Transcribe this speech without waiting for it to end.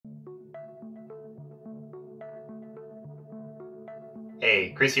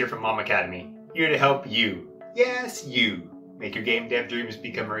Hey, Chris here from LlamAcademy, here to help you, yes you, make your game dev dreams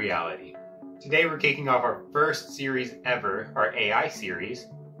become a reality. Today we're kicking off our first series ever, our AI series,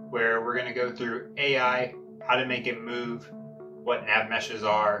 where we're going to go through AI, how to make it move, what NavMeshes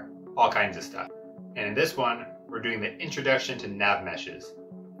are, all kinds of stuff. And in this one, we're doing the introduction to NavMeshes.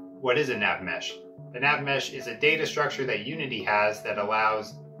 What is a NavMesh? The NavMesh is a data structure that Unity has that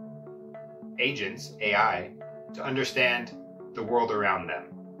allows agents, AI, to understand the world around them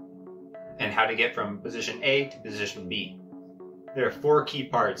and how to get from position A to position B. There are four key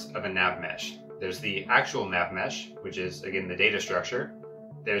parts of a NavMesh. There's the actual NavMesh, which is, again, the data structure.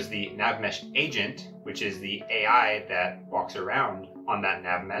 There's the NavMesh agent, which is the AI that walks around on that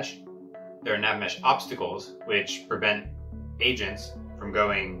NavMesh. There are NavMesh obstacles, which prevent agents from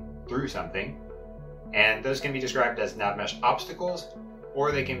going through something. And those can be described as NavMesh obstacles,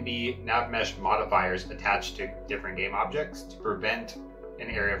 or they can be NavMesh modifiers attached to different game objects to prevent an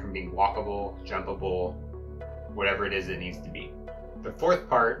area from being walkable, jumpable, whatever it is it needs to be. The fourth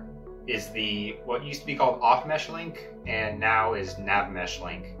part is what used to be called off-mesh link and now is NavMesh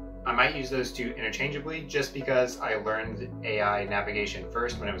link. I might use those two interchangeably just because I learned AI navigation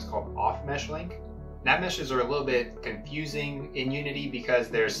first when it was called off-mesh link. NavMeshes are a little bit confusing in Unity because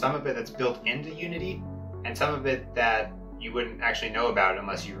there's some of it that's built into Unity and some of it that you wouldn't actually know about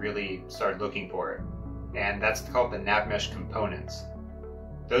unless you really started looking for it. And that's called the NavMesh Components.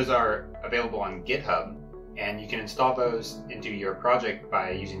 Those are available on GitHub, and you can install those into your project by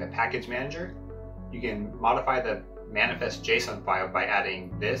using the package manager. You can modify the manifest JSON file by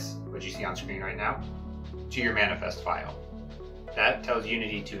adding this, which you see on screen right now, to your manifest file. That tells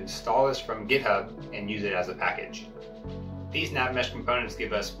Unity to install this from GitHub and use it as a package. These NavMesh components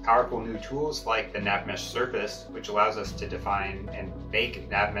give us powerful new tools like the NavMeshSurface, which allows us to define and bake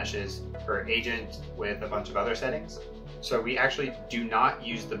NavMeshes per agent with a bunch of other settings. So we actually do not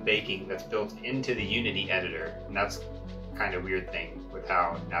use the baking that's built into the Unity editor, and that's kind of a weird thing with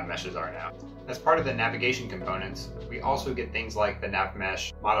how NavMeshes are now. As part of the navigation components, we also get things like the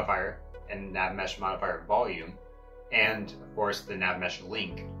NavMeshModifier and NavMeshModifier volume, and of course the NavMesh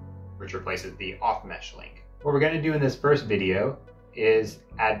link, which replaces the off-mesh link. What we're going to do in this first video is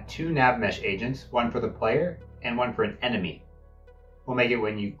add two NavMesh agents, one for the player and one for an enemy. We'll make it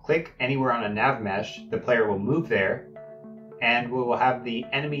when you click anywhere on a NavMesh, the player will move there, and we will have the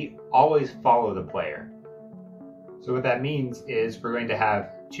enemy always follow the player. So what that means is we're going to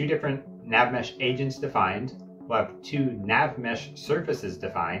have two different NavMesh agents defined, we'll have two NavMesh surfaces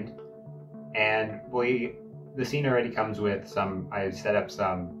defined, and the scene already comes with I've set up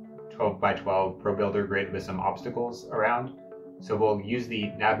some 12 by 12 Pro Builder grid with some obstacles around. So we'll use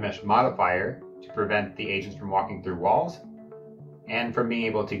the NavMesh modifier to prevent the agents from walking through walls and from being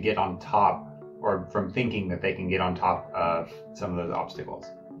able to get on top, or from thinking that they can get on top of some of those obstacles.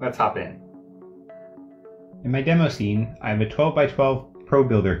 Let's hop in. In my demo scene, I have a 12 by 12 Pro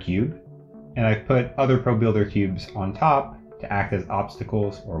Builder cube, and I've put other Pro Builder cubes on top to act as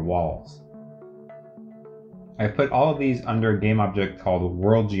obstacles or walls. I put all of these under a game object called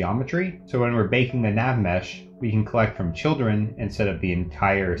world geometry, so when we're baking the NavMesh, we can collect from children instead of the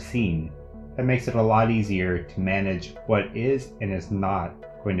entire scene. That makes it a lot easier to manage what is and is not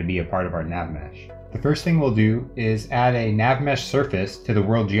going to be a part of our NavMesh. The first thing we'll do is add a NavMesh surface to the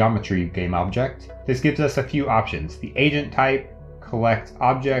world geometry game object. This gives us a few options: the agent type, collect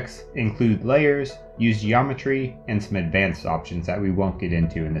objects, include layers, use geometry, and some advanced options that we won't get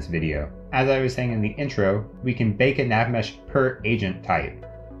into in this video. As I was saying in the intro, we can bake a NavMesh per agent type.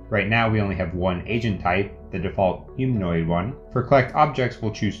 Right now we only have one agent type, the default humanoid one. For collect objects,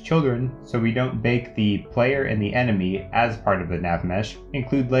 we'll choose children, so we don't bake the player and the enemy as part of the NavMesh.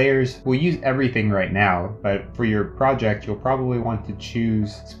 Include layers, we'll use everything right now, but for your project, you'll probably want to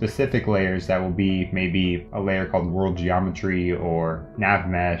choose specific layers that will be maybe a layer called world geometry or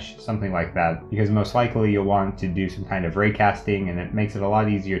NavMesh, something like that, because most likely you'll want to do some kind of raycasting, and it makes it a lot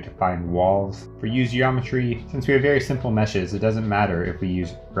easier to find walls. For use geometry, since we have very simple meshes, it doesn't matter if we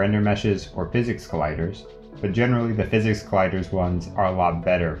use render meshes or physics colliders, but generally the physics colliders ones are a lot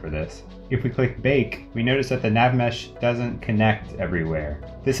better for this. If we click bake, we notice that the NavMesh doesn't connect everywhere.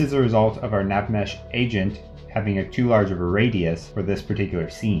 This is a result of our NavMesh agent having too large of a radius for this particular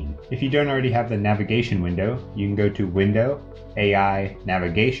scene. If you don't already have the navigation window, you can go to Window, AI,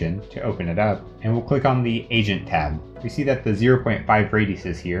 Navigation to open it up, and we'll click on the Agent tab. We see that the 0.5 radius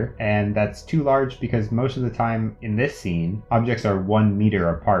is here, and that's too large because most of the time in this scene, objects are 1 meter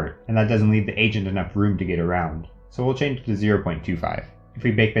apart, and that doesn't leave the agent enough room to get around. So we'll change it to 0.25. If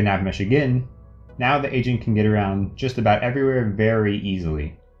we bake the NavMesh again, now the agent can get around just about everywhere very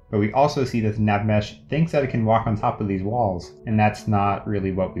easily. but we also see that the NavMesh thinks that it can walk on top of these walls, and that's not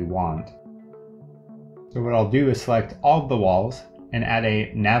really what we want. So what I'll do is select all of the walls and add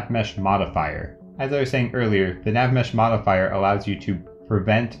a NavMesh modifier. As I was saying earlier, the NavMesh modifier allows you to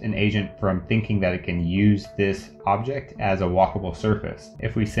prevent an agent from thinking that it can use this object as a walkable surface.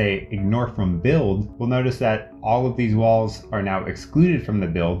 If we say ignore from build, we'll notice that all of these walls are now excluded from the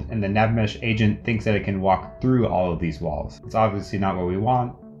build, and the NavMesh agent thinks that it can walk through all of these walls. It's obviously not what we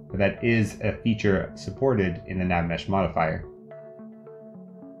want, but that is a feature supported in the NavMesh modifier.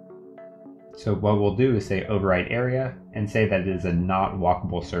 So what we'll do is say override area and say that it is a not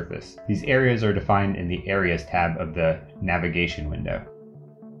walkable surface. These areas are defined in the areas tab of the navigation window.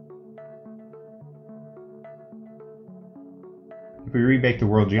 If we rebake the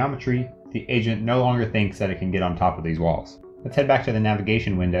world geometry, the agent no longer thinks that it can get on top of these walls. Let's head back to the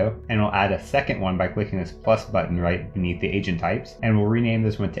navigation window, and we'll add a second one by clicking this plus button right beneath the agent types, and we'll rename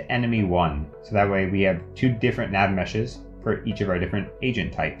this one to enemy 1. So that way we have two different NavMeshes for each of our different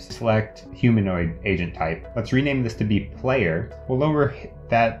agent types. Select humanoid agent type. Let's rename this to be player. We'll lower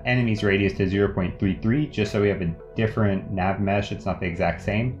that enemy's radius to 0.33 just so we have a different NavMesh. It's not the exact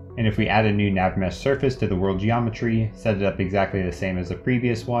same. And if we add a new NavMeshSurface to the world geometry, set it up exactly the same as the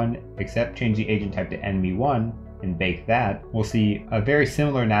previous one, except change the agent type to enemy 1 and bake that, we'll see a very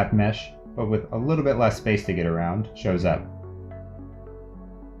similar NavMesh, but with a little bit less space to get around, shows up.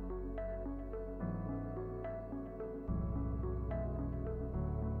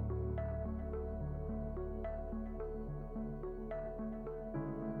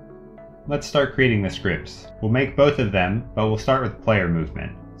 Let's start creating the scripts. We'll make both of them, but we'll start with player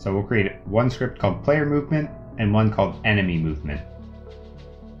movement. So we'll create one script called player movement and one called enemy movement.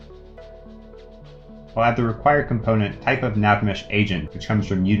 I'll add the required component type of NavMeshAgent, which comes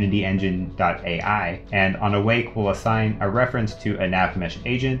from UnityEngine.ai, and on awake we'll assign a reference to a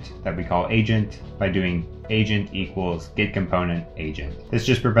NavMeshAgent that we call agent by doing agent equals getComponentAgent. This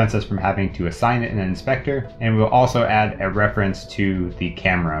just prevents us from having to assign it in an inspector, and we'll also add a reference to the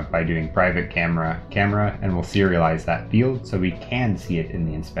camera by doing private camera, and we'll serialize that field so we can see it in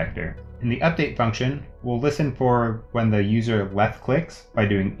the inspector. In the update function, we'll listen for when the user left clicks by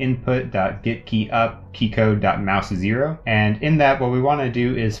doing input.getKeyUp keycode.mouse0. And in that, what we want to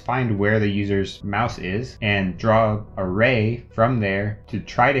do is find where the user's mouse is and draw an array from there to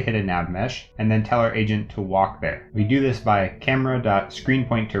try to hit a NavMesh, and then tell our agent to walk there. We do this by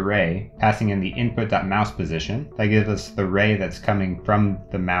camera.screenPointToRay, passing in the input.mouse position. That gives us the ray that's coming from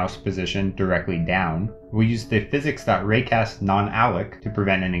the mouse position directly down. We'll use the physics.raycast non-alloc to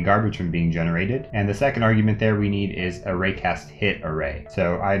prevent any garbage from being generated. And the second argument there we need is a raycast hit array.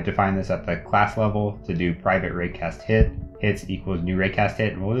 So I define this at the class level to do private raycast hit. Hits equals new raycast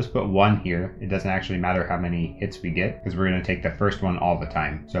hit, and we'll just put 1 here. It doesn't actually matter how many hits we get because we're going to take the first one all the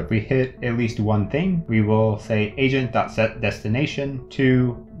time. So if we hit at least one thing, we will say agent.setDestination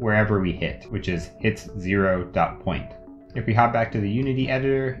to wherever we hit, which is hits0.point. If we hop back to the Unity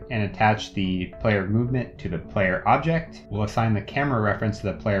editor and attach the player movement to the player object, we'll assign the camera reference to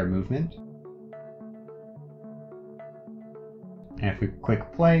the player movement. And if we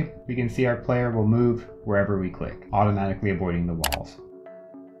click play, we can see our player will move wherever we click, automatically avoiding the walls.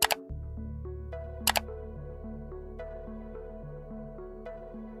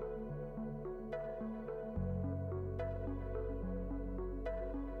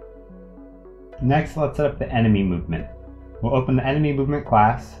 Next, let's set up the enemy movement. We'll open the enemy movement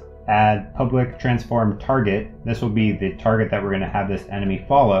class, add public transform target. This will be the target that we're going to have this enemy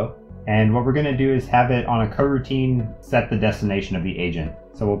follow. And what we're going to do is have it on a coroutine set the destination of the agent.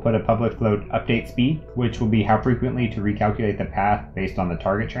 So we'll put a public float update speed, which will be how frequently to recalculate the path based on the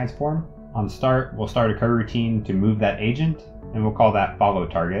target transform. On start, we'll start a coroutine to move that agent, and we'll call that follow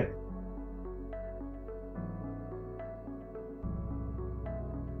target.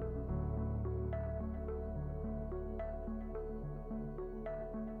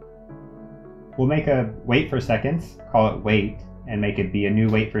 We'll make a wait for seconds, call it wait, and make it be a new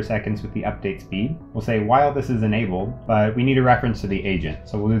wait for seconds with the update speed. We'll say while this is enabled, but we need a reference to the agent.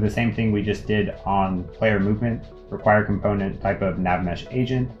 So we'll do the same thing we just did on player movement, require component type of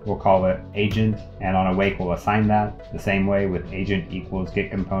NavMeshAgent. We'll call it agent, and on awake we'll assign that the same way with agent equals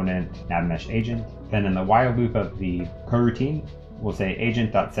getComponent NavMeshAgent. Then in the while loop of the coroutine, we'll say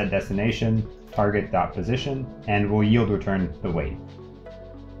agent.setDestination target.position, and we'll yield return the wait.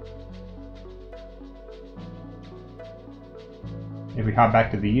 If we hop back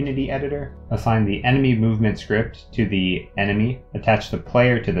to the Unity editor, assign the enemy movement script to the enemy, attach the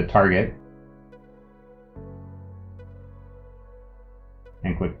player to the target,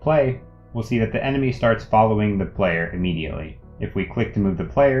 and click play, we'll see that the enemy starts following the player immediately. if we click to move the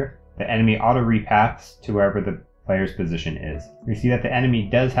player, the enemy auto-repaths to wherever the player's position is. We see that the enemy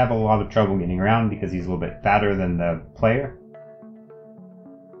does have a lot of trouble getting around because he's a little bit fatter than the player.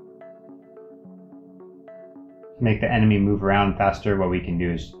 To make the enemy move around faster, what we can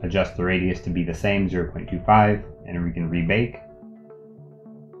do is adjust the radius to be the same, 0.25, and we can rebake.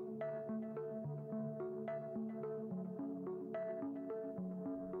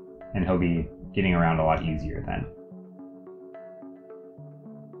 And he'll be getting around a lot easier then.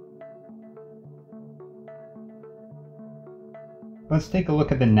 Let's take a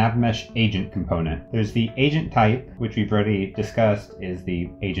look at the NavMesh agent component. There's the agent type, which we've already discussed is the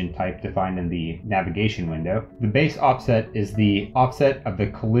agent type defined in the navigation window. The base offset is the offset of the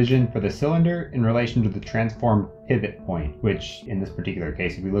collision for the cylinder in relation to the transform pivot point, which in this particular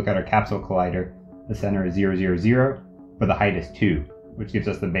case, if we look at our capsule collider, the center is 0, 0, 0, but the height is 2. Which gives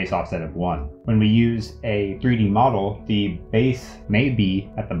us the base offset of 1. When we use a 3D model, the base may be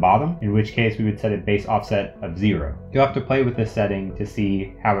at the bottom, in which case we would set a base offset of 0. You'll have to play with this setting to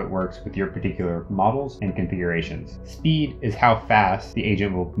see how it works with your particular models and configurations. Speed is how fast the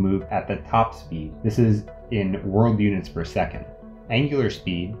agent will move at the top speed. This is in world units per second. Angular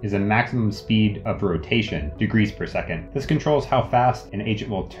speed is a maximum speed of rotation, degrees per second. This controls how fast an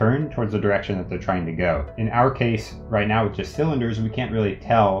agent will turn towards the direction that they're trying to go. In our case, right now with just cylinders, we can't really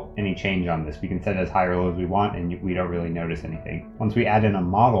tell any change on this. We can set it as high or low as we want and we don't really notice anything. Once we add in a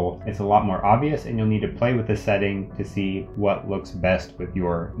model, it's a lot more obvious and you'll need to play with this setting to see what looks best with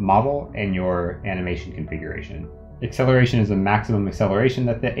your model and your animation configuration. Acceleration is the maximum acceleration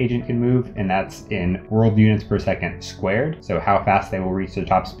that the agent can move, and that's in world units per second squared, so how fast they will reach their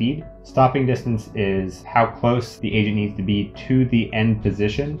top speed. Stopping distance is how close the agent needs to be to the end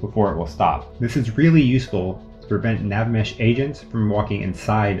position before it will stop. This is really useful to prevent NavMesh agents from walking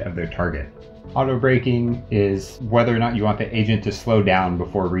inside of their target. Auto braking is whether or not you want the agent to slow down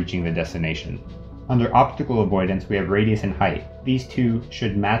before reaching the destination. Under optical avoidance, we have radius and height. These two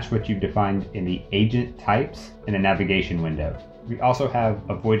should match what you've defined in the agent types in the navigation window. We also have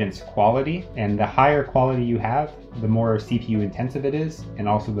avoidance quality, and the higher quality you have, the more CPU intensive it is, and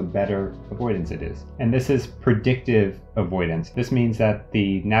also the better avoidance it is. And this is predictive avoidance. This means that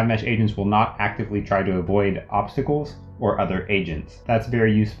the NavMesh agents will not actively try to avoid obstacles or other agents. That's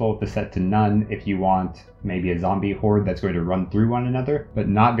very useful to set to none if you want maybe a zombie horde that's going to run through one another, but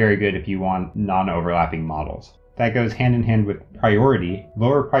not very good if you want non-overlapping models. That goes hand in hand with priority.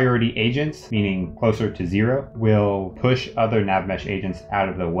 Lower priority agents, meaning closer to 0, will push other NavMesh agents out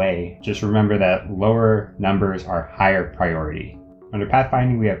of the way. Just remember that lower numbers are higher priority. Under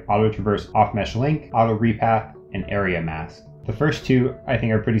pathfinding, we have auto traverse off mesh link, auto repath, and area mask. The first two I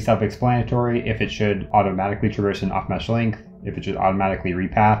think are pretty self-explanatory, if it should automatically traverse an off-mesh length, if it should automatically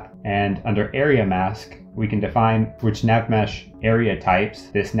repath. And under area mask, we can define which NavMesh area types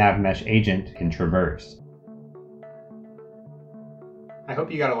this NavMesh agent can traverse. I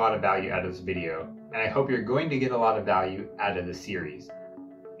hope you got a lot of value out of this video, and I hope you're going to get a lot of value out of this series.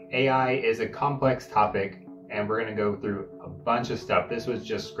 AI is a complex topic, and we're going to go through a bunch of stuff. This was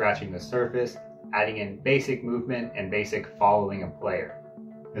just scratching the surface, adding in basic movement and basic following a player.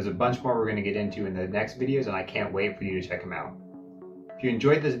 There's a bunch more we're going to get into in the next videos, and I can't wait for you to check them out. If you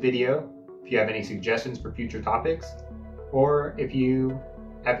enjoyed this video, if you have any suggestions for future topics, or if you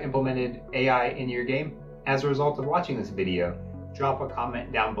have implemented AI in your game as a result of watching this video, drop a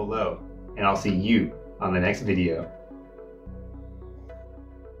comment down below, and I'll see you on the next video.